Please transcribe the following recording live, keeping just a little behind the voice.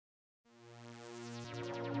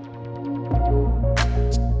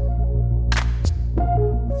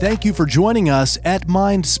Thank you for joining us at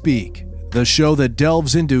Mindspeak, the show that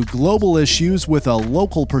delves into global issues with a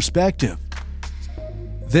local perspective.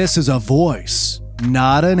 This is a voice,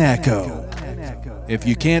 not an echo. If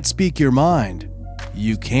you can't speak your mind,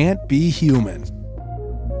 you can't be human.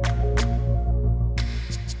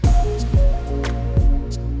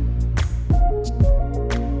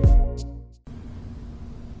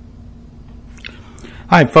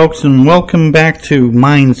 Hi folks, and welcome back to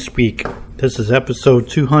Mindspeak. This is episode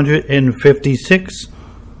 256,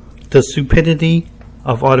 The Stupidity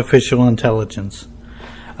of Artificial Intelligence.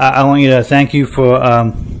 I want you to thank you for,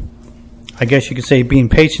 I guess you could say, being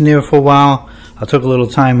patient there for a while. I took a little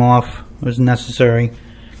time off. It was necessary.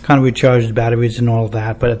 Kind of recharged the batteries and all of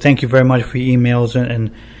that. But thank you very much for your emails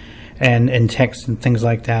and texts and things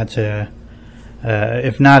like that.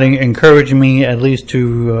 If not encouraging me, at least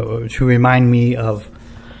to remind me of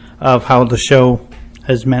how the show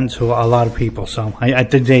has meant to a lot of people. So I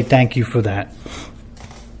did say thank you for that.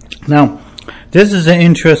 Now, this is an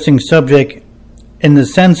interesting subject in the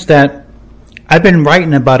sense that I've been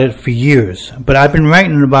writing about it for years, but I've been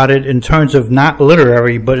writing about it in terms of not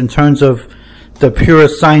literary, but in terms of the pure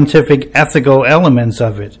scientific, ethical elements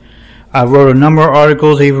of it. I wrote a number of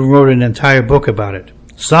articles, I even wrote an entire book about it.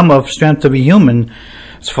 Some of Strength of a Human's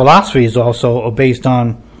philosophy is also based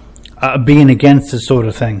on being against this sort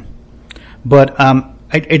of thing. But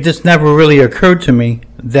it just never really occurred to me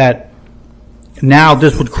that now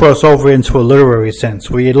this would cross over into a literary sense,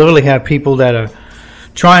 where you literally have people that are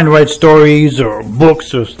trying to write stories or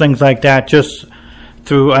books or things like that just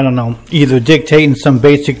through, I don't know, either dictating some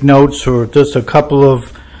basic notes or just a couple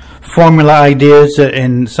of formula ideas,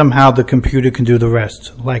 and somehow the computer can do the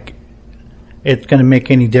rest. Like it's going to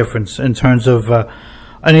make any difference in terms of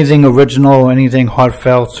anything original, anything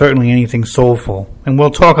heartfelt, certainly anything soulful. And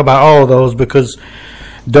we'll talk about all of those because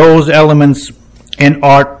those elements in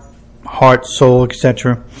art, heart, soul,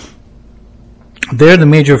 etc., they're the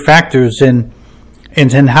major factors in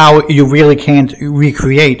how you really can't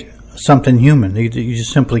recreate something human. You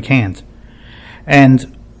just simply can't.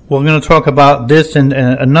 And we're going to talk about this and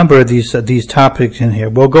a number of these topics in here.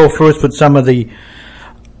 We'll go first with some of the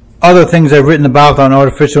other things I've written about on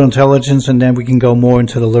artificial intelligence, and then we can go more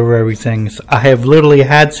into the literary things. I have literally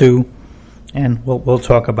had to, and we'll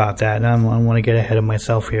talk about that. I don't want to get ahead of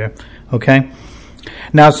myself here, okay?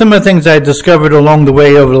 Now, some of the things I discovered along the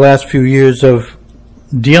way over the last few years of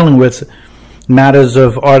dealing with matters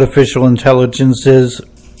of artificial intelligence is,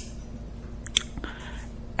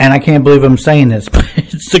 and I can't believe I'm saying this, but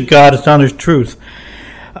it's the God's honest truth.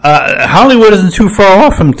 Hollywood isn't too far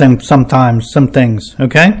off from sometimes, some things,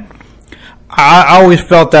 okay? I always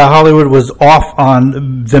felt that Hollywood was off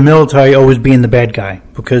on the military always being the bad guy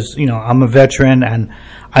because, you know, I'm a veteran and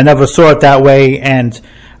I never saw it that way, and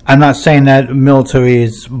I'm not saying that military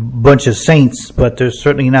is a bunch of saints, but there's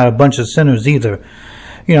certainly not a bunch of sinners either.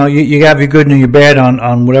 You know, you have your good and your bad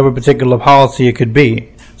on whatever particular policy it could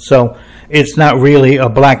be. So it's not really a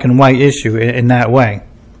black and white issue in that way.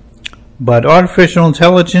 But artificial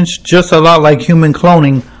intelligence, just a lot like human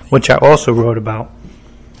cloning, which I also wrote about,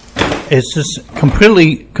 it's just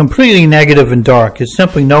completely negative and dark. There's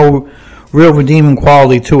simply no real redeeming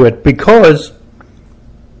quality to it because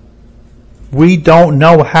we don't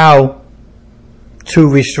know how to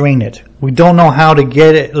restrain it. We don't know how to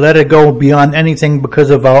let it go beyond anything because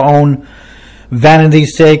of our own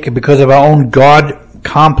vanity's sake, because of our own God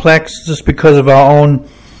complex, just because of our own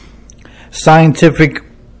scientific,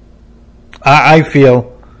 I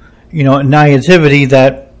feel, naivety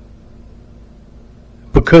that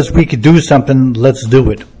because we could do something, let's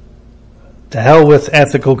do it. The hell with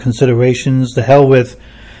ethical considerations, the hell with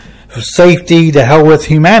safety, the hell with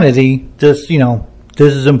humanity. Just,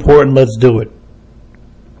 this is important, let's do it.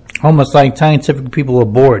 Almost like scientific people are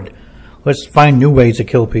bored. Let's find new ways to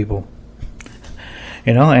kill people.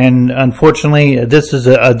 And unfortunately, this is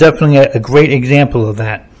definitely a great example of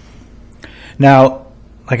that. Now,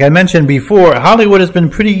 like I mentioned before, Hollywood has been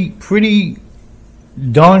pretty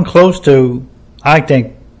darn close to, I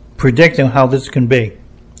think, predicting how this can be.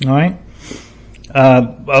 All right?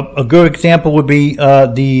 A good example would be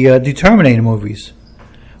the Terminator movies,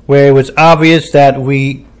 where it was obvious that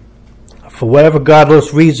we, for whatever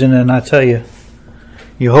godless reason, and I tell you,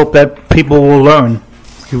 you hope that people will learn.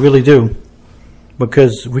 You really do.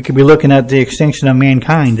 Because we could be looking at the extinction of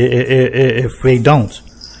mankind if they don't.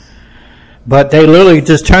 But they literally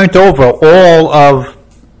just turned over all of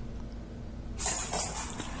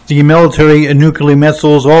the military and nuclear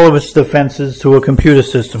missiles, all of its defenses to a computer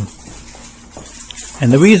system.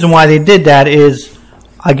 And the reason why they did that is,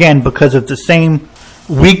 again, because of the same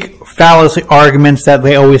weak fallacy arguments that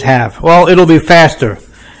they always have. Well, it'll be faster.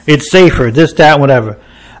 it's safer, this, that, whatever.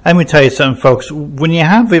 Let me tell you something, folks. When you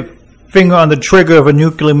have a finger on the trigger of a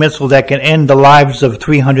nuclear missile that can end the lives of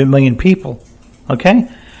 300 million people, okay?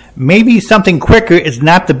 Maybe something quicker is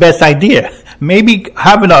not the best idea. Maybe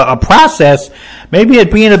having a process, maybe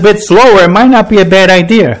it being a bit slower, it might not be a bad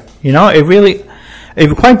idea. You know, it really, if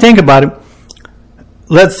you quite think about it,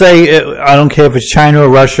 let's say, I don't care if it's China or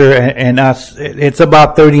Russia and us, it's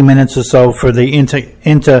about 30 minutes or so for the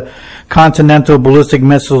intercontinental ballistic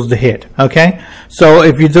missiles to hit, okay? So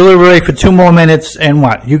if you deliberate for 2 more minutes and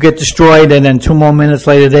what? You get destroyed, and then 2 more minutes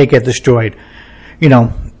later they get destroyed. You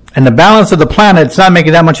know, and the balance of the planet, it's not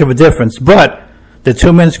making that much of a difference, but the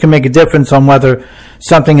 2 minutes can make a difference on whether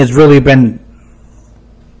something has really been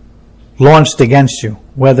launched against you,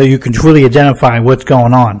 whether you can truly identify what's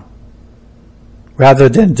going on, rather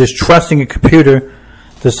than just trusting a computer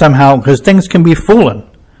to somehow, because things can be fooling,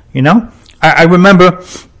 you know? I remember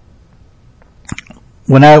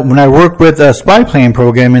when I worked with a spy plane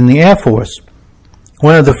program in the Air Force,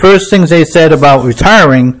 one of the first things they said about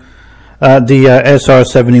retiring the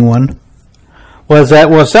SR-71 was that,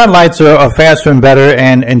 well, satellites are faster and better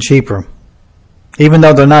and cheaper. Even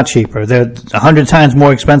though they're not cheaper. They're 100 times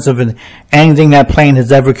more expensive than anything that plane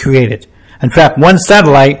has ever created. In fact, one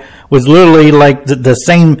satellite was literally like the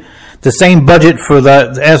same budget for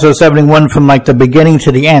the SR-71 from like the beginning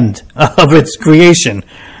to the end of its creation.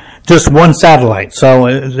 Just one satellite.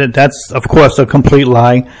 So that's, of course, a complete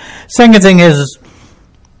lie. Second thing is,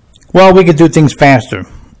 well, we could do things faster,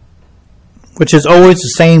 which is always the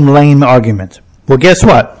same lame argument. Well, guess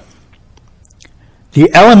what? The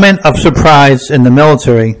element of surprise in the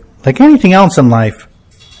military, like anything else in life,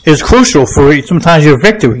 is crucial for sometimes your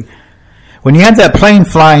victory. When you had that plane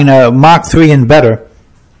flying Mach 3 and better,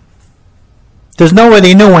 there's no way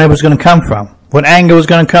they knew when it was going to come from, what angle was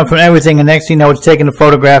going to come from, everything, and next thing you know, it's taking a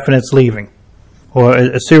photograph and it's leaving, or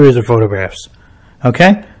a series of photographs,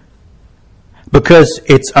 okay? Because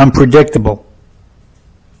it's unpredictable.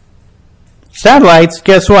 Satellites,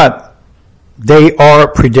 guess what? They are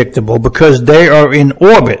predictable because they are in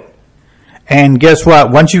orbit. And guess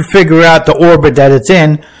what? Once you figure out the orbit that it's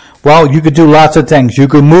in, well, you could do lots of things. You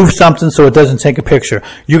can move something so it doesn't take a picture.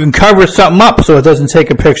 You can cover something up so it doesn't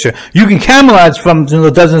take a picture. You can camouflage something so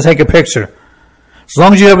it doesn't take a picture. As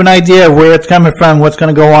long as you have an idea of where it's coming from, what's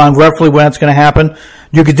going to go on, roughly when it's going to happen,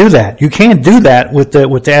 you could do that. You can't do that with the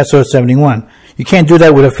SR-71. You can't do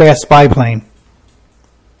that with a fast spy plane.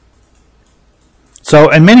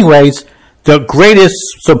 So in many ways, the greatest,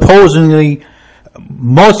 supposedly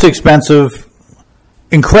most expensive,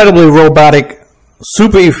 incredibly robotic,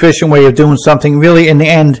 super efficient way of doing something really in the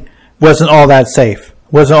end wasn't all that safe,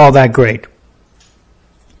 wasn't all that great.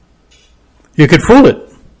 You could fool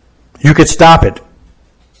it. You could stop it.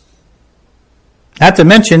 Not to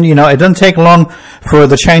mention, you know, it doesn't take long for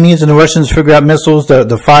the Chinese and the Russians to figure out missiles,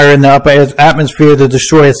 the fire in the upper atmosphere to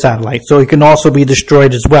destroy a satellite. So it can also be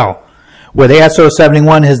destroyed as well. Where the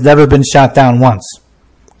SR-71 has never been shot down once.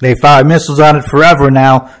 They fired missiles on it forever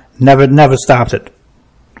now, never stopped it.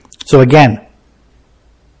 So again,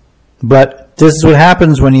 but this is what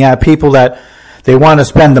happens when you have people that they want to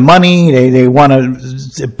spend the money, they want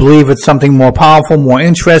to believe it's something more powerful, more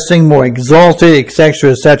interesting, more exalted,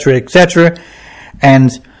 etc., etc., etc., and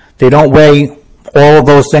they don't weigh all of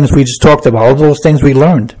those things we just talked about, all those things we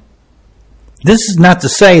learned. This is not to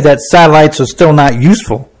say that satellites are still not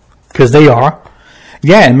useful. Because they are.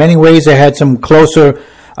 Yeah, in many ways they had some closer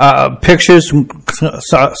pictures,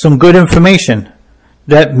 some good information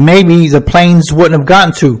that maybe the planes wouldn't have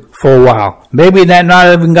gotten to for a while. Maybe that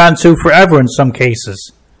not even gotten to forever in some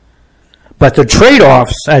cases. But the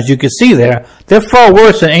trade-offs, as you can see there, they're far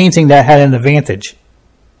worse than anything that had an advantage.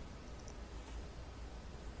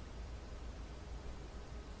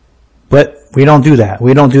 But we don't do that.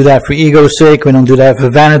 We don't do that for ego's sake. We don't do that for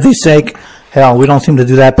vanity's sake. Hell, we don't seem to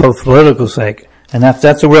do that for political sake. And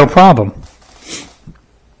that's a real problem.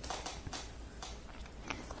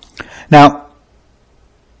 Now,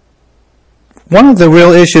 one of the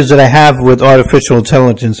real issues that I have with artificial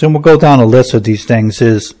intelligence, and we'll go down a list of these things,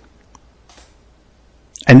 is,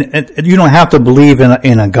 and you don't have to believe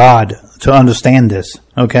in a God to understand this,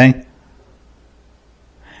 okay?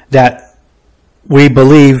 That we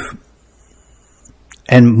believe,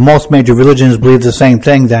 and most major religions believe the same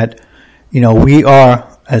thing, that you know, we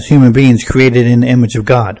are, as human beings, created in the image of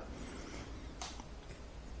God.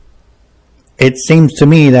 It seems to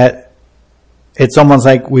me that it's almost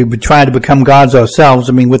like we would try to become gods ourselves.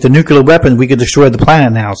 I mean, with the nuclear weapon, we could destroy the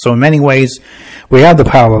planet now. So in many ways, we have the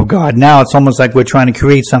power of God. Now it's almost like we're trying to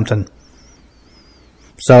create something.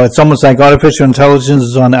 So it's almost like artificial intelligence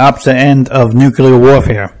is on the opposite end of nuclear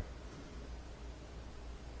warfare.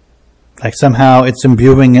 Like somehow it's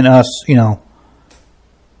imbuing in us,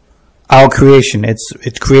 our creation.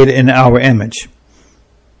 It's created in our image.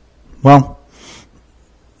 Well,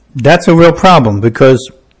 that's a real problem,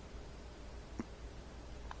 because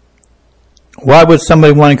why would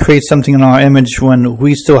somebody want to create something in our image when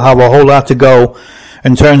we still have a whole lot to go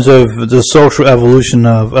in terms of the social evolution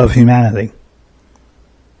of humanity?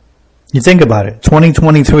 You think about it.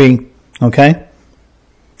 2023, okay?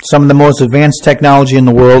 Some of the most advanced technology in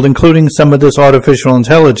the world, including some of this artificial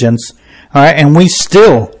intelligence, all right? And we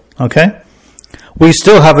still, okay? We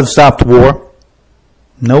still haven't stopped war.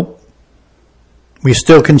 Nope. We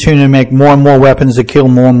still continue to make more and more weapons to kill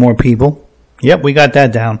more and more people. Yep, we got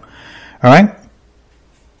that down. All right?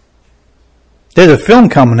 There's a film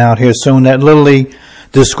coming out here soon that literally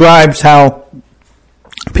describes how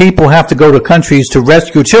people have to go to countries to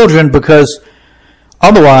rescue children, because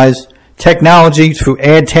otherwise technology through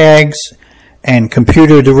ad tags and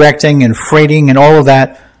computer directing and freighting and all of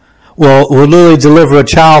that will literally deliver a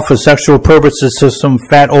child for sexual purposes to some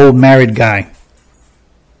fat old married guy,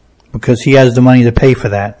 because he has the money to pay for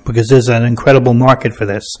that, because there's an incredible market for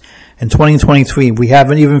this. In 2023, we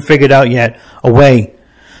haven't even figured out yet a way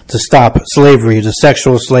to stop slavery, the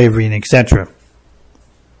sexual slavery, and etc.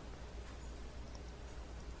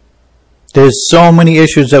 There's so many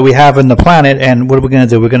issues that we have on the planet, and what are we going to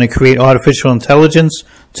do? We're going to create artificial intelligence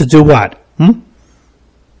to do what?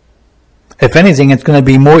 If anything, it's going to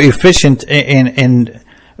be more efficient in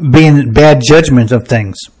being bad judgment of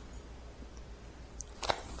things.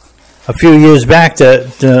 A few years back,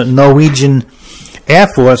 the Norwegian Air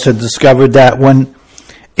Force had discovered that when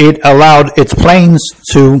it allowed its planes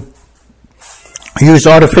to use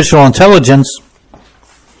artificial intelligence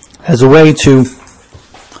as a way to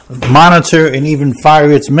monitor and even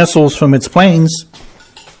fire its missiles from its planes,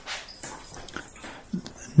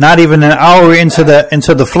 not even an hour into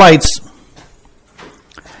the flights,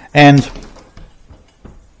 and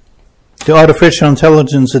the artificial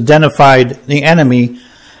intelligence identified the enemy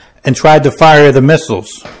and tried to fire the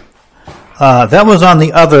missiles. That was on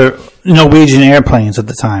the other Norwegian airplanes at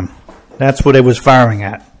the time. That's what it was firing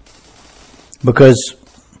at, because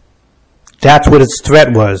that's what its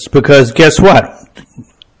threat was. Because guess what?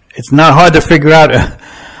 It's not hard to figure out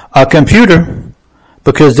a computer,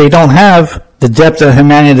 because they don't have the depth of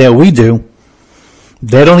humanity that we do.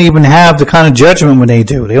 They don't even have the kind of judgment when they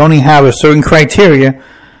do. They only have a certain criteria.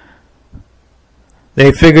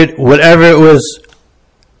 They figured whatever it was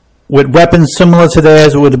with weapons similar to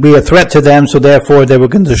theirs would be a threat to them, so therefore they were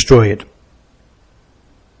going to destroy it.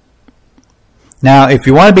 Now, if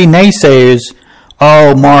you want to be naysayers,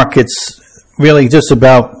 Mark, it's really just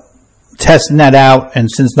about testing that out, and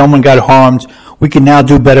since no one got harmed, we can now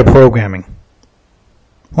do better programming.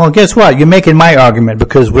 Well, guess what? You're making my argument,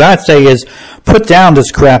 because what I'd say is put down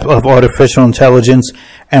this crap of artificial intelligence,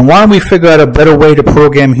 and why don't we figure out a better way to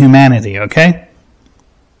program humanity, okay?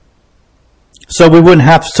 So we wouldn't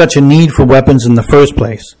have such a need for weapons in the first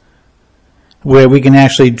place, where we can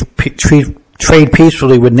actually trade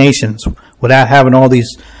peacefully with nations without having all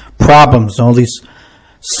these problems, all these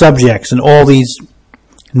subjects, and all these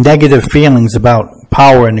negative feelings about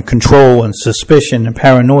power and control and suspicion and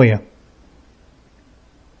paranoia.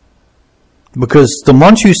 Because the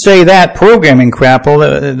once you say that programming crap,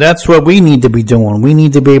 well, that's what we need to be doing. We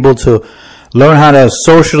need to be able to learn how to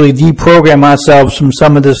socially deprogram ourselves from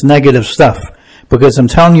some of this negative stuff. Because I'm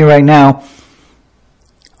telling you right now,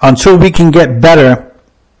 until we can get better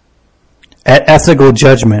at ethical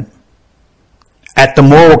judgment, at the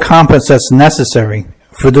moral compass that's necessary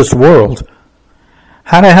for this world,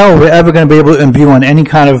 how the hell are we ever going to be able to imbue on any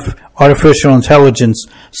kind of artificial intelligence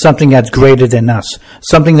something that's greater than us,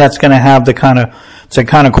 something that's going to have the kind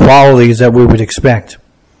of qualities that we would expect?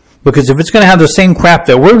 Because if it's going to have the same crap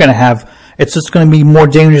that we're going to have, it's just going to be more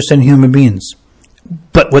dangerous than human beings,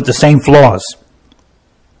 but with the same flaws.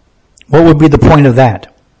 What would be the point of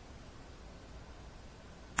that?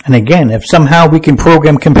 And again, if somehow we can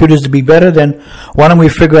program computers to be better, then why don't we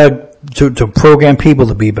figure out to program people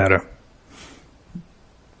to be better?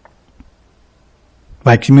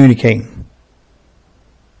 By communicating.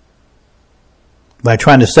 By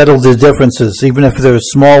trying to settle the differences, even if they're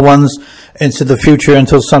small ones, into the future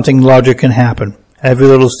until something larger can happen. Every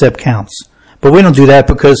little step counts. But we don't do that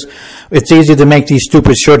because it's easy to make these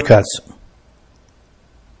stupid shortcuts.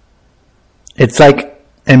 It's like,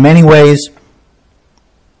 in many ways,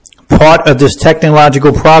 part of this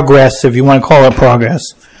technological progress, if you want to call it progress,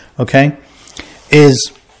 okay,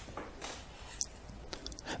 is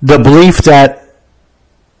the belief that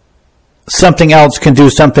something else can do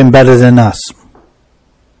something better than us.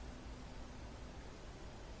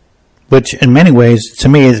 which in many ways, to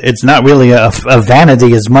me, it's not really a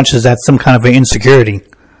vanity as much as that's some kind of an insecurity.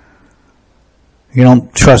 You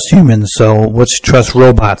don't trust humans, so let's trust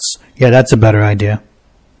robots. Yeah, that's a better idea.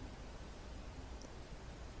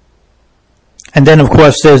 And then, of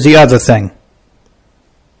course, there's the other thing.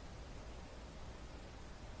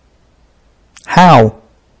 How,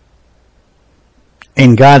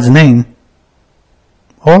 in God's name,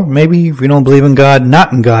 or maybe if you don't believe in God,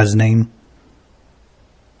 not in God's name,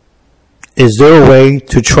 is there a way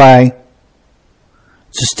to try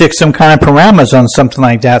to stick some kind of parameters on something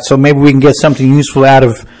like that so maybe we can get something useful out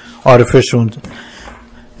of artificial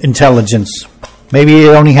intelligence? Maybe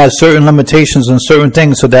it only has certain limitations on certain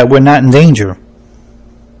things so that we're not in danger.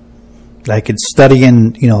 Like it's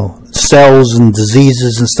studying, cells and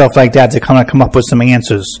diseases and stuff like that to kind of come up with some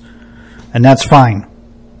answers. And that's fine.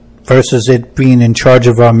 Versus it being in charge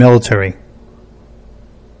of our military.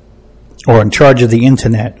 Or in charge of the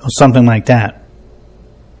internet or something like that.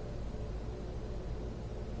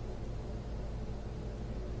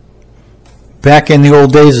 Back in the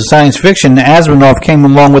old days of science fiction, Asimov came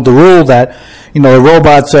along with the rule that, the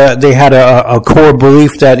robots, they had a core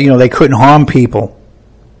belief that, they couldn't harm people.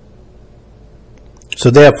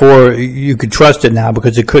 So therefore, you could trust it now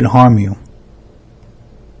because it couldn't harm you.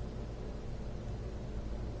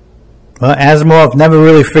 Well, Asimov never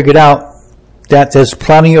really figured out that there's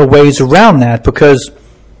plenty of ways around that because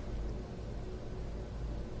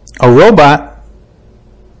a robot,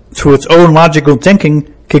 through its own logical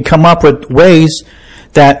thinking, could come up with ways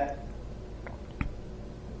that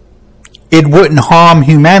it wouldn't harm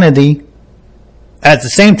humanity. At the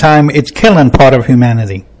same time, it's killing part of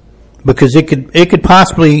humanity because it could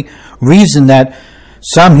possibly reason that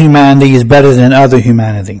some humanity is better than other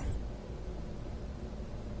humanity.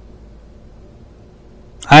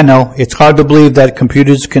 I know it's hard to believe that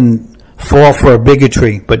computers can fall for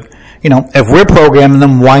bigotry, but if we're programming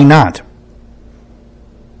them, why not?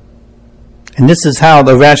 And this is how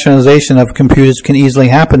the rationalization of computers can easily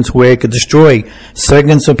happen, to where it could destroy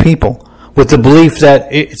segments of people with the belief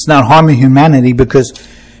that it's not harming humanity because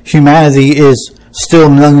humanity is still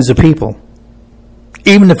millions of people.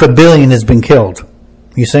 Even if 1 billion has been killed.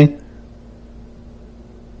 You see?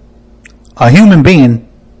 A human being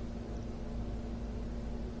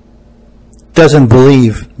doesn't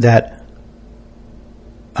believe that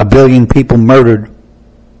 1 billion people murdered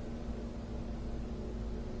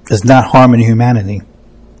is not harming humanity.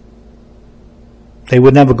 They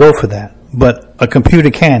would never go for that. But a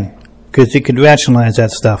computer can, because it can rationalize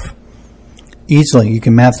that stuff easily. You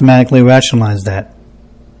can mathematically rationalize that.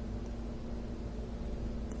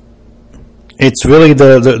 It's really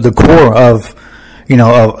the core of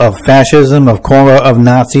of fascism, of core of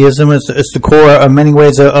Nazism. It's the core of many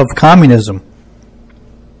ways of communism,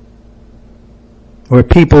 where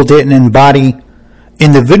people didn't embody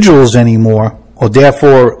individuals anymore, or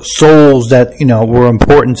therefore souls that were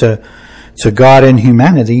important to God and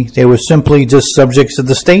humanity. They were simply just subjects of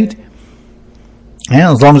the state, and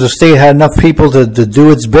as long as the state had enough people to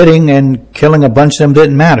do its bidding, and killing a bunch of them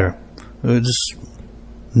didn't matter. It was just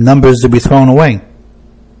numbers to be thrown away,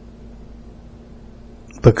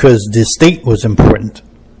 because the state was important.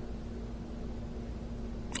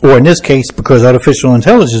 Or in this case, because artificial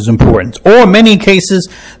intelligence is important. Or in many cases,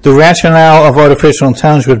 the rationale of artificial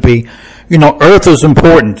intelligence would be, Earth is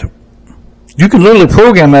important. You can literally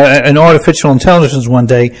program an artificial intelligence one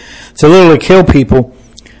day to literally kill people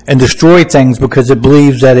and destroy things because it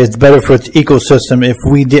believes that it's better for its ecosystem if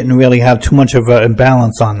we didn't really have too much of an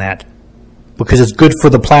imbalance on that. Because it's good for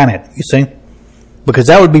the planet, you see? Because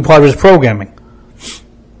that would be part of its programming.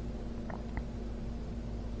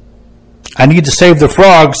 I need to save the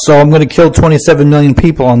frogs, so I'm going to kill 27 million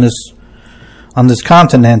people on this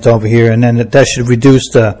continent over here, and then that should reduce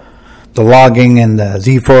the logging and the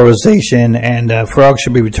deforestation, and frogs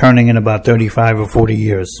should be returning in about 35 or 40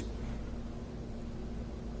 years.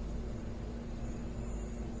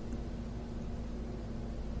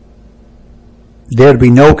 There'd be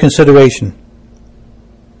no consideration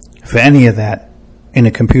for any of that in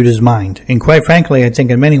a computer's mind. And quite frankly, I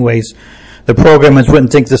think in many ways, the programmers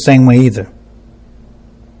wouldn't think the same way either.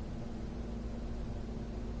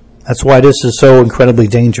 That's why this is so incredibly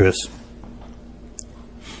dangerous.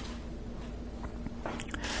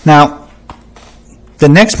 Now, the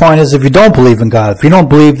next point is, if you don't believe in God, if you don't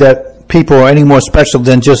believe that people are any more special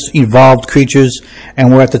than just evolved creatures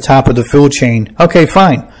and we're at the top of the food chain, okay,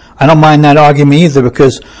 fine. I don't mind that argument either,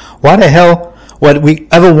 because why the hell would we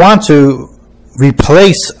ever want to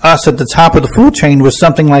replace us at the top of the food chain with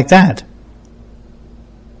something like that?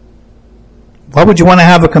 Why would you want to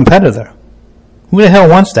have a competitor? Who the hell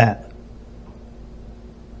wants that?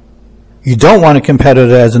 You don't want a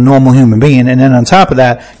competitor as a normal human being, and then on top of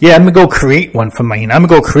that, I'm gonna go create one for me. I'm gonna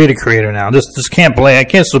go create a creator now. This can't play. I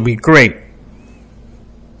guess it'll be great.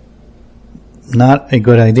 Not a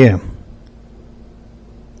good idea.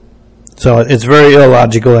 So it's very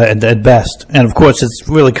illogical at best, and of course, it's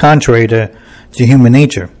really contrary to human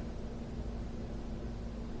nature.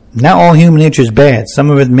 Not all human nature is bad.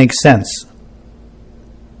 Some of it makes sense.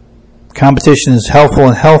 Competition is helpful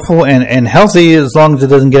and healthy as long as it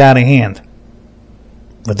doesn't get out of hand.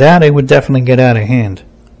 But that, it would definitely get out of hand.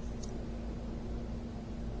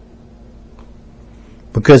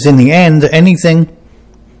 Because in the end, anything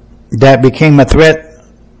that became a threat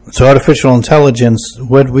to artificial intelligence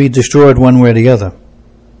would be destroyed one way or the other.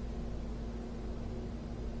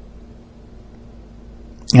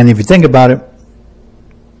 And if you think about it,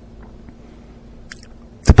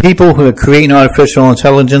 the people who are creating artificial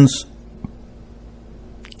intelligence,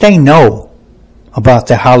 they know about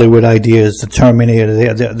the Hollywood ideas, the Terminator,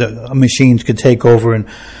 the machines could take over and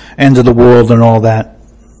end of the world and all that.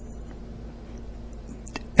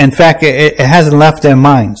 In fact, it hasn't left their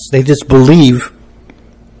minds. They just believe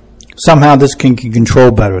somehow this can control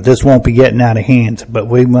better. This won't be getting out of hand, but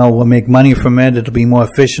we'll make money from it. It'll be more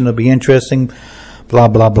efficient. It'll be interesting. Blah,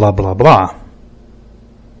 blah, blah, blah, blah.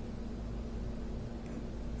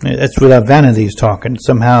 That's without vanities talking.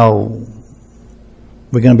 Somehow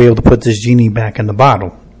we're going to be able to put this genie back in the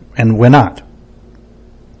bottle, and we're not.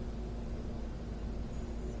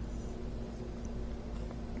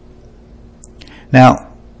 Now,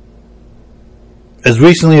 as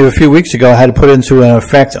recently as a few weeks ago, I had to put into an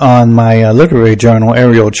effect on my literary journal,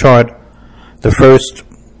 Arial Chart, the first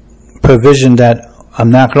provision that I'm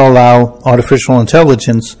not going to allow artificial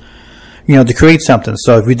intelligence, to create something.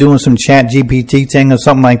 So if you're doing some chat GPT thing or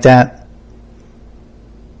something like that,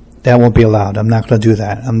 that won't be allowed. I'm not going to do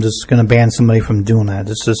that. I'm just going to ban somebody from doing that.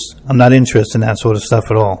 I'm not interested in that sort of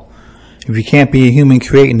stuff at all. If you can't be a human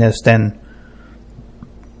creating this, then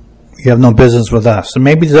you have no business with us. And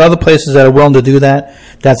maybe there's other places that are willing to do that.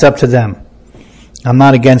 That's up to them. I'm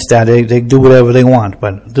not against that. They do whatever they want,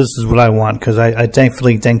 but this is what I want, because I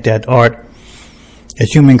thankfully think that art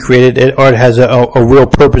is human created. Art has a real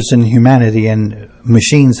purpose in humanity, and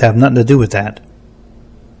machines have nothing to do with that.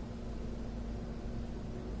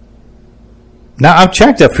 Now, I've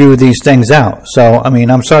checked a few of these things out, so,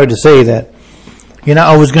 I'm sorry to say that you're not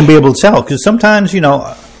always going to be able to tell, because sometimes, and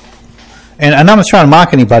I'm not trying to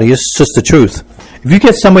mock anybody, it's just the truth. If you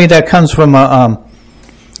get somebody that comes from a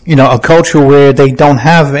culture where they don't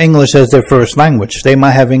have English as their first language, they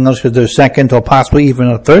might have English as their second or possibly even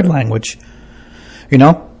a third language,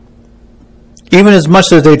 even as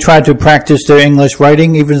much as they try to practice their English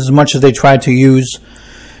writing, even as much as they try to use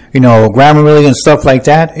Grammarly and stuff like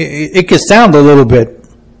that, it can sound a little bit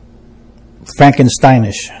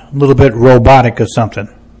Frankensteinish, a little bit robotic or something.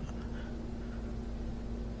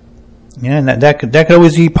 Yeah, and that could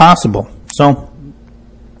always be possible. So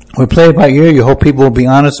we play it by ear. You hope people will be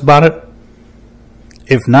honest about it.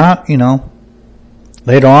 If not,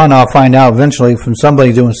 later on I'll find out eventually from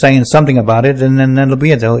somebody saying something about it, and then it'll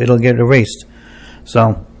be it. It'll get erased.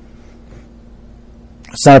 So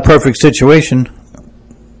it's not a perfect situation,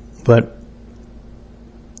 but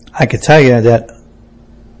I could tell you that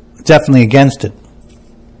definitely against it.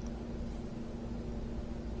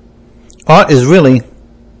 Art is really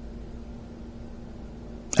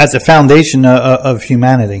at the foundation of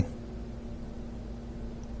humanity.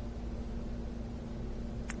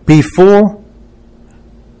 Before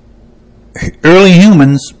early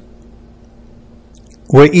humans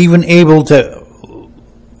were even able to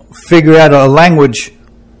figure out a language,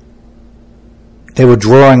 they were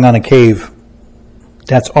drawing on a cave.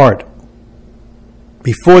 That's art.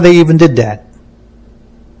 Before they even did that.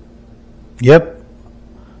 Yep.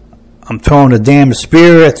 I'm throwing a damn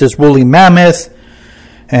spear at this woolly mammoth,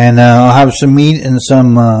 and I'll have some meat and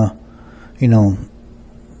some,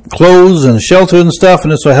 clothes and shelter and stuff,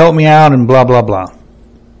 and this will help me out, and blah, blah, blah.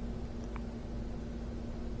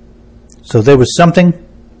 So there was something,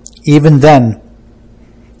 even then,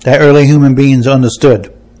 that early human beings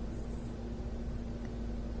understood.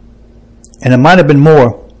 And it might have been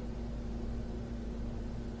more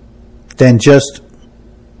than just,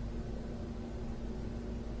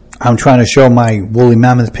 I'm trying to show my woolly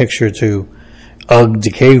mammoth picture to Ugg the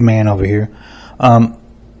caveman over here.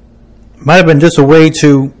 Might have been just a way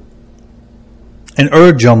to, an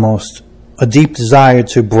urge almost, a deep desire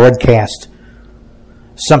to broadcast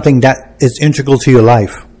something that is integral to your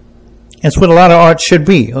life. It's what a lot of art should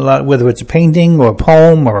be, whether it's a painting or a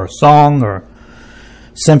poem or a song or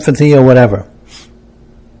symphony or whatever.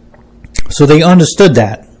 So they understood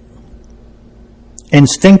that.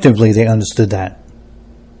 Instinctively, they understood that.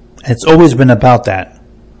 It's always been about that.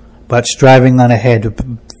 About striving on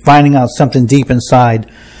ahead, finding out something deep inside,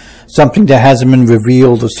 something that hasn't been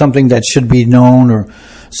revealed, or something that should be known, or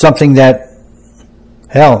something that,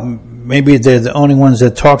 hell, maybe they're the only ones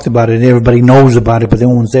that talked about it. Everybody knows about it, but they're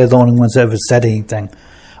the only ones that ever said anything.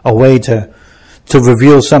 A way to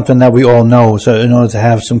reveal something that we all know, so in order to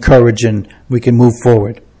have some courage and we can move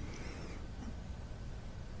forward.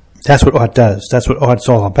 That's what art does. That's what art's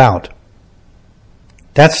all about.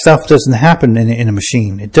 That stuff doesn't happen in a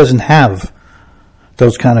machine. It doesn't have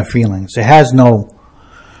those kind of feelings. It has no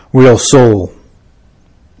real soul.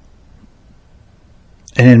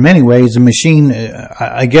 And in many ways, the machine,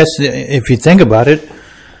 I guess if you think about it,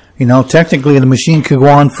 technically the machine could go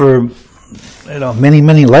on for many,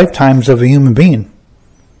 many lifetimes of a human being.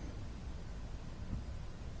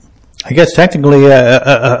 I guess technically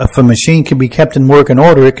if a machine could be kept in working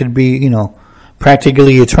order, it could be,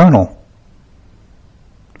 practically eternal.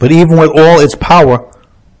 But even with all its power,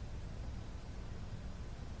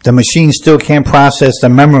 the machine still can't process the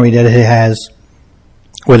memory that it has,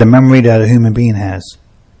 or the memory that a human being has.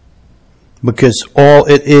 Because all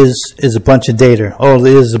it is a bunch of data. All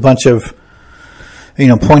it is a bunch of,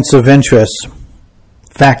 points of interest,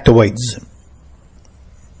 factoids,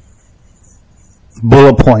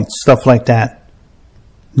 bullet points, stuff like that.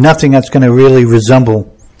 Nothing that's going to really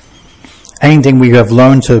resemble anything we have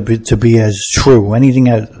learned to be as true, anything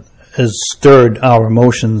that has stirred our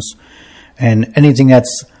emotions, and anything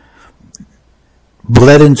that's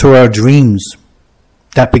bled into our dreams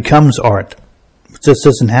that becomes art. It just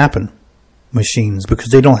doesn't happen. Machines, because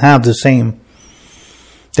they don't have the same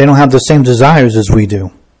desires as we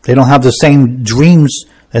do. They don't have the same dreams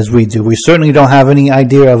as we do. We certainly don't have any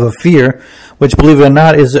idea of a fear, which, believe it or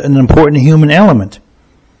not, is an important human element.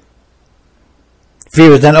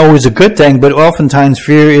 Fear is not always a good thing, but oftentimes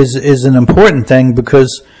fear is an important thing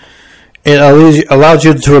because it allows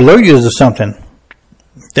you to alert you to something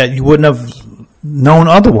that you wouldn't have known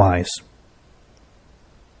otherwise.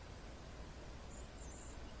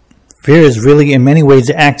 Fear is really, in many ways,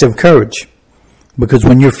 an act of courage. Because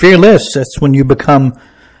when you're fearless, that's when you become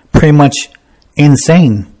pretty much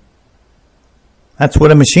insane. That's what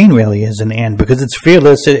a machine really is in the end. Because it's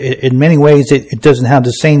fearless, in many ways, it doesn't have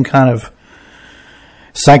the same kind of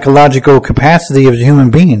psychological capacity of a human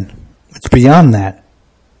being. It's beyond that.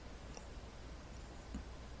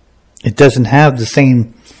 It doesn't have the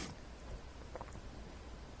same,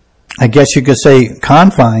 I guess you could say,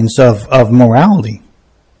 confines of morality.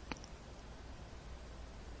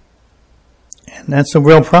 And that's a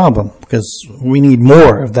real problem, because we need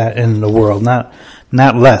more of that in the world, not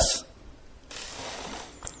less.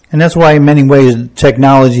 And that's why in many ways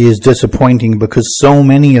technology is disappointing, because so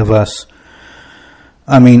many of us,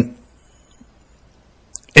 it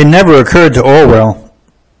never occurred to Orwell,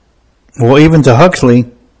 or even to Huxley,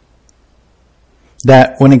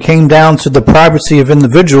 that when it came down to the privacy of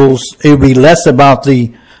individuals, it would be less about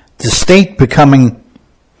the state becoming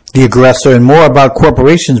the aggressor and more about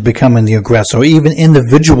corporations becoming the aggressor, or even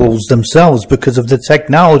individuals themselves, because of the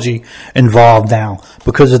technology involved now,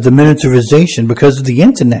 because of the miniaturization, because of the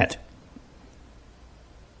internet.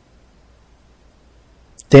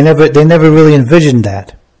 They never really envisioned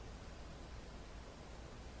that.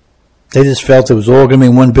 They just felt it was all going to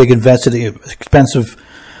be one big invested, expensive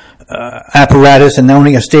apparatus, and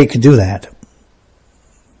only a state could do that.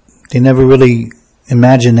 They never really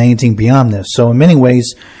imagined anything beyond this. So in many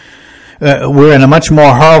ways, we're in a much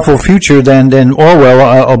more horrible future than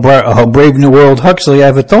Orwell, a Brave New World Huxley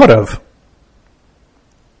ever thought of.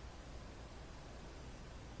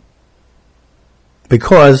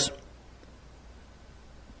 Because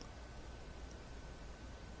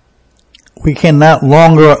we can not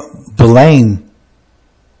longer blame,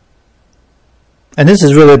 and this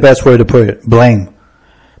is really the best way to put it, blame.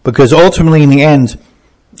 Because ultimately in the end,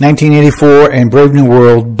 1984 and Brave New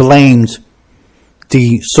World blamed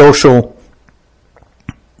the social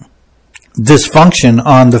dysfunction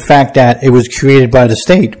on the fact that it was created by the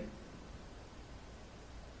state.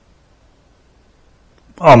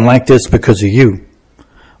 I'm like this because of you.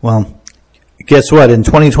 Well, guess what? In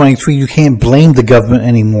 2023, you can't blame the government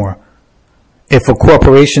anymore if a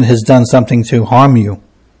corporation has done something to harm you.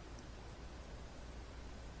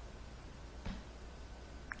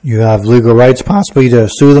 You have legal rights possibly to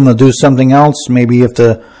sue them or do something else. Maybe if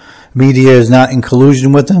the media is not in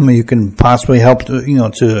collusion with them, you can possibly help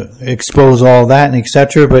to expose all that and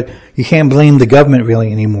etc. But you can't blame the government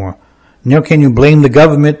really anymore. Nor can you blame the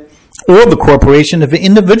government or the corporation if an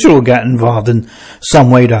individual got involved in some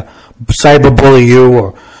way to cyberbully you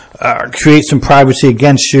or create some privacy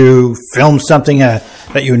against you, film something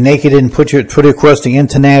that you're naked in, put it across the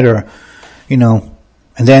internet, or,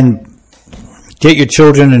 and then get your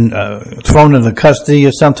children and thrown into custody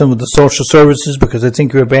or something with the social services because they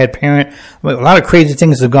think you're a bad parent. I mean, a lot of crazy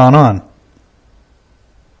things have gone on.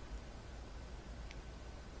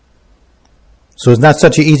 So it's not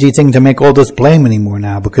such an easy thing to make all this blame anymore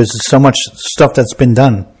now because there's so much stuff that's been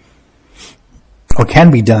done or can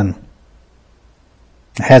be done.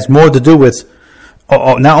 It has more to do with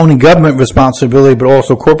not only government responsibility but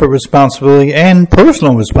also corporate responsibility and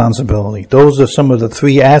personal responsibility. Those are some of the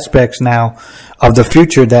three aspects now of the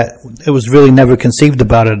future that it was really never conceived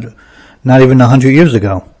about it, not even 100 years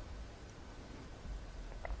ago.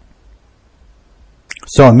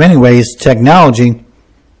 So in many ways, technology,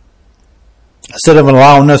 instead of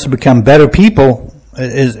allowing us to become better people,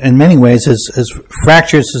 is in many ways has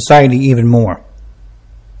fractured society even more.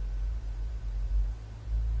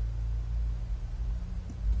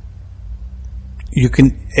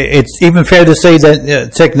 It's even fair to say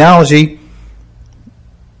that technology,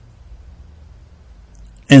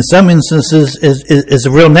 in some instances, is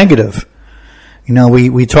a real negative.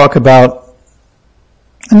 We talk about,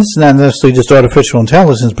 and it's not necessarily just artificial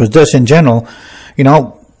intelligence, but just in general,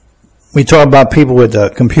 we talk about people with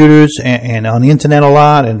computers and on the internet a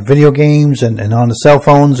lot, and video games and on the cell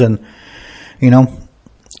phones, and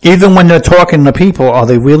even when they're talking to people, are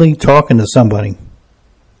they really talking to somebody?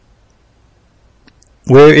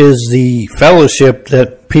 Where is the fellowship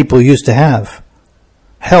that people used to have?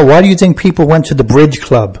 Hell, why do you think people went to the bridge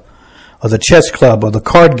club or the chess club or the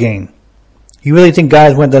card game? You really think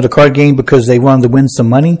guys went to the card game because they wanted to win some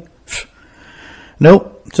money?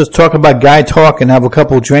 Nope. Just talk about guy talk and have a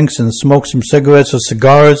couple of drinks and smoke some cigarettes or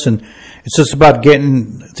cigars, and it's just about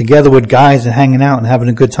getting together with guys and hanging out and having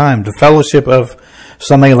a good time. The fellowship of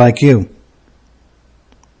somebody like you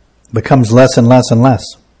becomes less and less and less.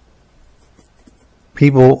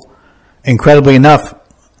 People, incredibly enough,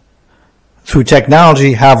 through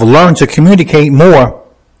technology, have learned to communicate more,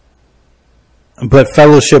 but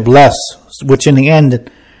fellowship less, which in the end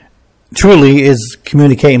truly is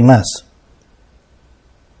communicating less.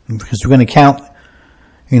 Because we're going to count,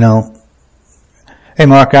 hey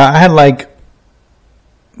Mark, I had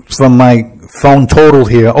from my phone total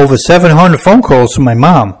here, over 700 phone calls from my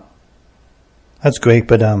mom. That's great,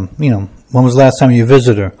 but when was the last time you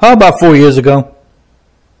visited her? Oh, about 4 years ago.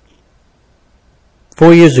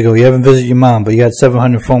 4 years ago, you haven't visited your mom, but you had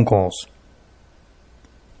 700 phone calls.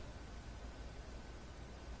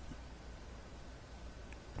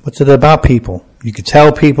 What's it about people? You can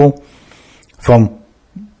tell people from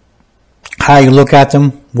how you look at them,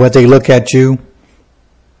 what they look at you.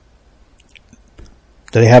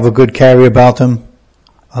 Do they have a good carry about them?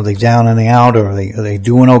 Are they down and out, or are they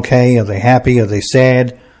doing okay? Are they happy? Are they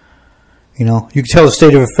sad? You can tell the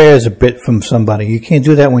state of affairs a bit from somebody. You can't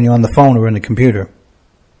do that when you're on the phone or in the computer.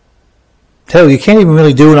 Hell, you can't even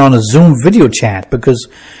really do it on a Zoom video chat because,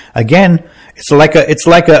 again, it's like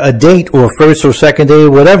a date or a first or second date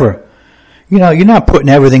or whatever. You're not putting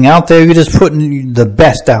everything out there. You're just putting the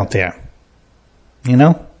best out there.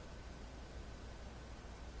 I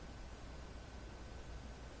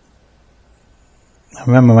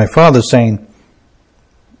remember my father saying,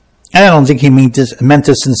 and I don't think he meant this in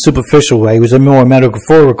a superficial way. It was a more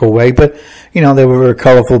metaphorical way, but, they were very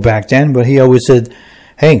colorful back then. But he always said,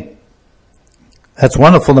 hey, that's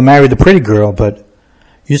wonderful to marry the pretty girl, but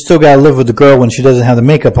you still got to live with the girl when she doesn't have the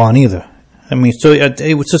makeup on either. I mean, so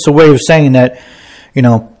it was just a way of saying that,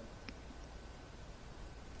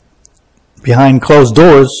 behind closed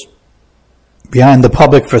doors, behind the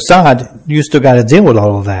public facade, you still got to deal with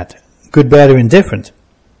all of that, good, bad, or indifferent.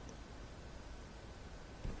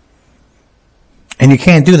 And you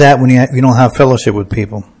can't do that when you don't have fellowship with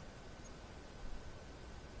people.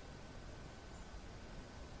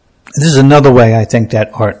 This is another way I think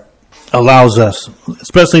that art allows us,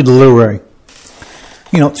 especially the literary,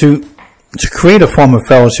 to create a form of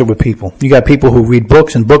fellowship with people. You got people who read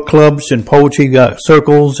books and book clubs and poetry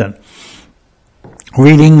circles and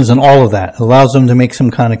readings and all of that. It allows them to make some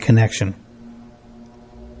kind of connection.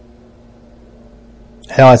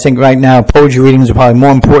 Hell, I think right now poetry readings are probably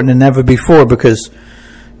more important than ever before because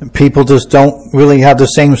people just don't really have the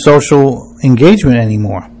same social engagement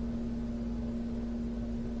anymore.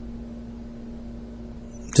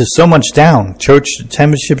 There's so much down. Church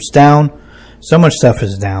attendance down. So much stuff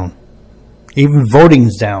is down. Even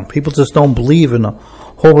voting's down. People just don't believe in a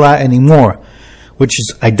whole lot anymore. Which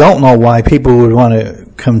is, I don't know why people would want to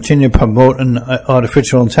continue promoting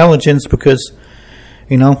artificial intelligence because,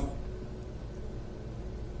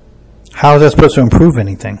 how is that supposed to improve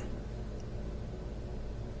anything?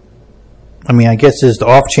 I mean, I guess there's the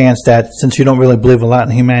off chance that since you don't really believe a lot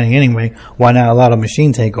in humanity anyway, why not allow a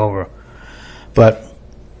machine take over? But,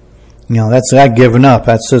 that's not giving up.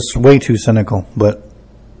 That's just way too cynical. But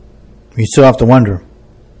you still have to wonder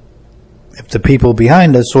if the people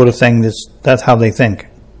behind this sort of thing, that's how they think.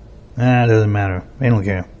 It doesn't matter. They don't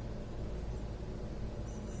care.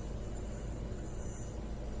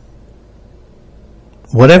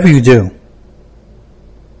 Whatever you do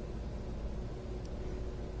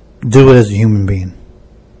it as a human being.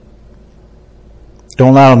 Don't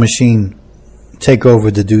allow a machine take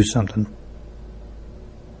over to do something.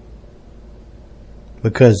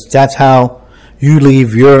 Because that's how you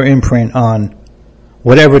leave your imprint on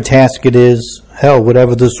whatever task it is, hell,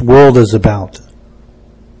 whatever this world is about.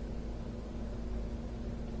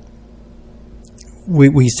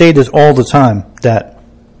 We say this all the time, that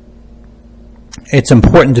it's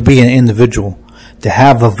important to be an individual, to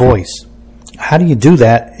have a voice. How do you do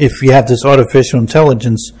that if you have this artificial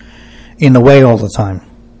intelligence in the way all the time,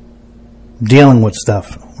 dealing with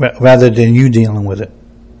stuff, rather than you dealing with it?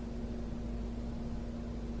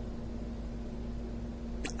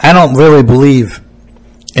 I don't really believe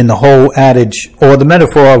in the whole adage or the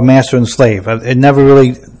metaphor of master and slave. It never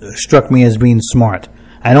really struck me as being smart.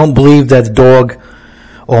 I don't believe that the dog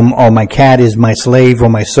or my cat is my slave or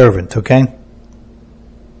my servant, okay?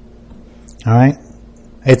 All right?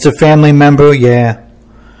 It's a family member, yeah.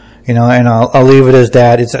 And I'll leave it as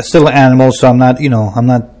that. It's still an animal, so I'm not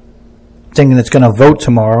thinking it's going to vote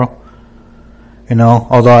tomorrow.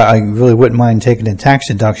 Although I really wouldn't mind taking a tax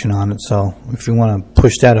deduction on it. So if you want to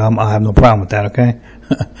push that, I'll have no problem with that, okay?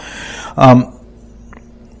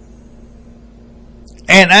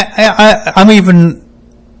 And I'm even,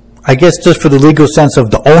 I guess just for the legal sense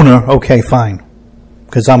of the owner, okay, fine.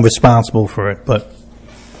 Because I'm responsible for it, but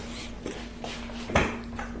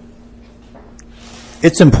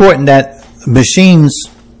it's important that machines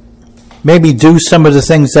maybe do some of the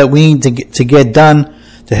things that we need to get done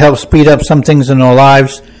to help speed up some things in our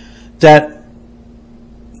lives that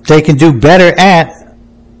they can do better at,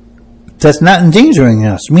 that's not endangering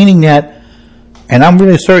us. Meaning that, and I'm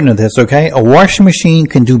really certain of this, okay, a washing machine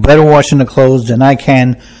can do better washing the clothes than I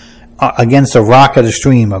can against a rock at a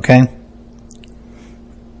stream, okay?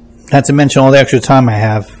 Not to mention all the extra time I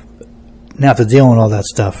have now to deal with all that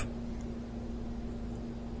stuff.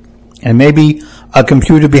 And maybe a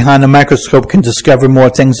computer behind a microscope can discover more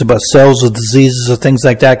things about cells or diseases or things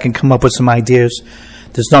like that, can come up with some ideas.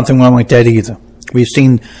 There's nothing wrong with that either. We've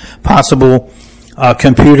seen possible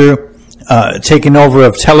computer taking over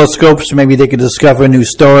of telescopes. Maybe they could discover new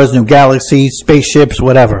stars, new galaxies, spaceships,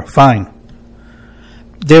 whatever. Fine.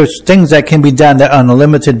 There's things that can be done that on a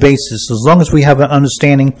limited basis, as long as we have an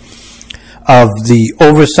understanding of the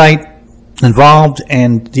oversight involved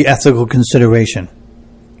and the ethical consideration.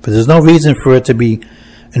 But there's no reason for it to be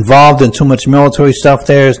involved in too much military stuff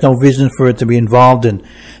there. There's no reason for it to be involved in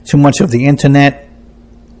too much of the internet.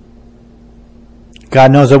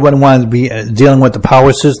 God knows I wouldn't want to be dealing with the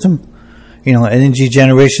power system, energy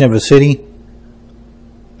generation of a city.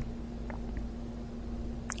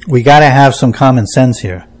 We got to have some common sense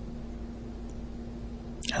here.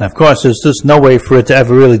 And of course, there's just no way for it to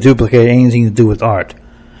ever really duplicate anything to do with art.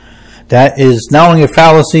 That is not only a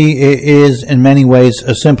fallacy, it is in many ways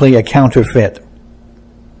simply a counterfeit.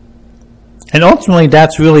 And ultimately,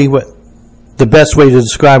 that's really what the best way to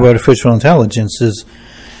describe artificial intelligence is,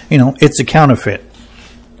 it's a counterfeit.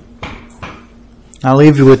 I'll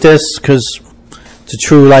leave you with this because it's a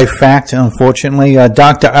true life fact, unfortunately.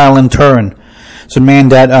 Dr. Alan Turing is a man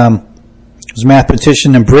that was a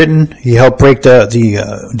mathematician in Britain. He helped break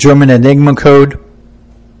the German Enigma code.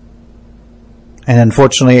 And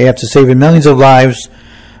unfortunately, after saving millions of lives,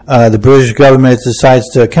 the British government decides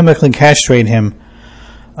to chemically castrate him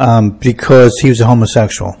because he was a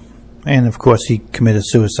homosexual. And of course, he committed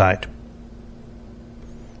suicide.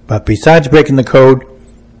 But besides breaking the code,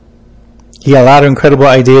 he had a lot of incredible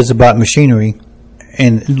ideas about machinery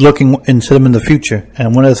and looking into them in the future.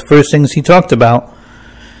 And one of the first things he talked about,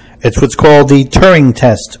 it's what's called the Turing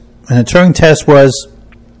test. And the Turing test was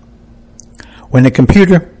when a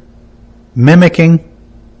computer mimicking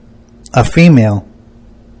a female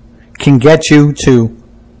can get you to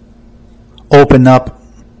open up,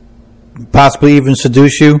 possibly even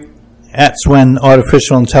seduce you, that's when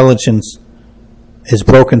artificial intelligence is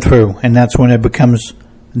broken through, and that's when it becomes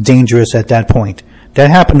dangerous at that point. That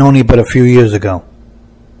happened only but a few years ago.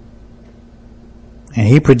 And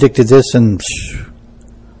he predicted this in,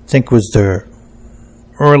 I think it was the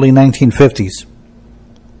early 1950s.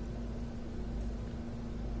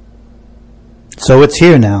 So it's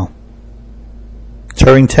here now.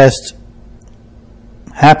 Turing test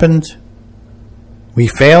happened. We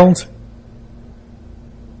failed,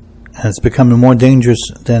 and it's becoming more dangerous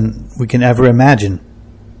than we can ever imagine.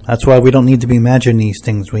 That's why we don't need to be imagining these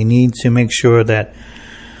things. We need to make sure that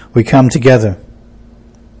we come together.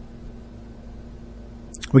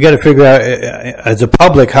 We got to figure out, as a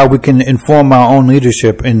public, how we can inform our own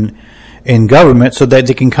leadership in government so that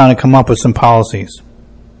they can kind of come up with some policies.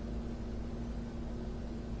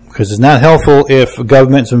 Because it's not helpful if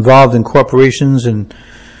government's involved in corporations and,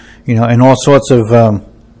 and all sorts of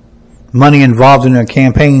money involved in their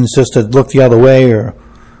campaigns just to look the other way or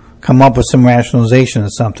come up with some rationalization or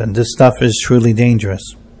something. This stuff is truly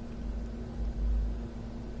dangerous.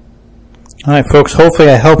 All right, folks, hopefully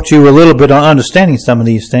I helped you a little bit on understanding some of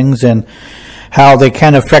these things and how they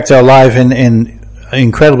can affect our life in an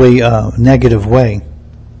incredibly negative way.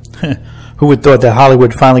 Who would thought that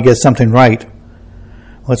Hollywood finally gets something right?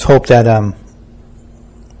 Let's hope that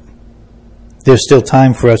there's still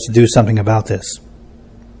time for us to do something about this.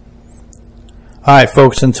 All right,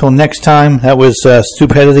 folks, until next time, that was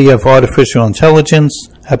Stupidity of Artificial Intelligence,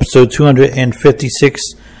 episode 256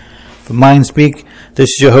 for Mindspeak.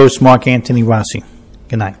 This is your host, Mark Anthony Rossi.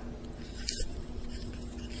 Good night.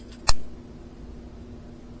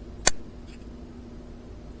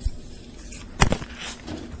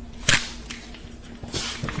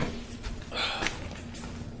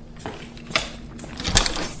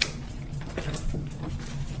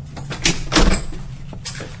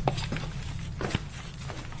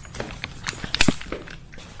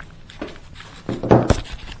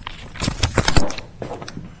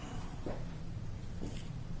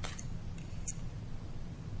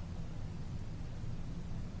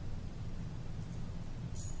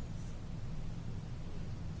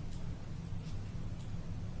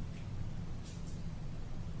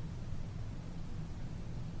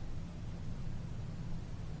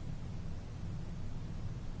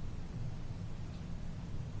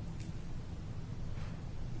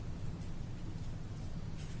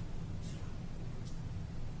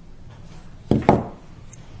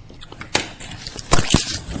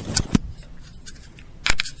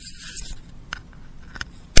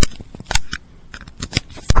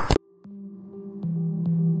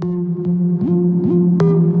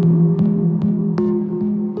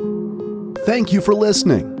 Thank you for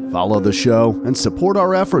listening. Follow the show and support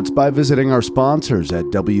our efforts by visiting our sponsors at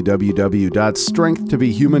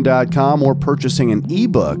www.strengthtobehuman.com or purchasing an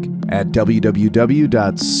ebook at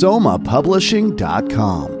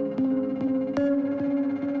www.somapublishing.com.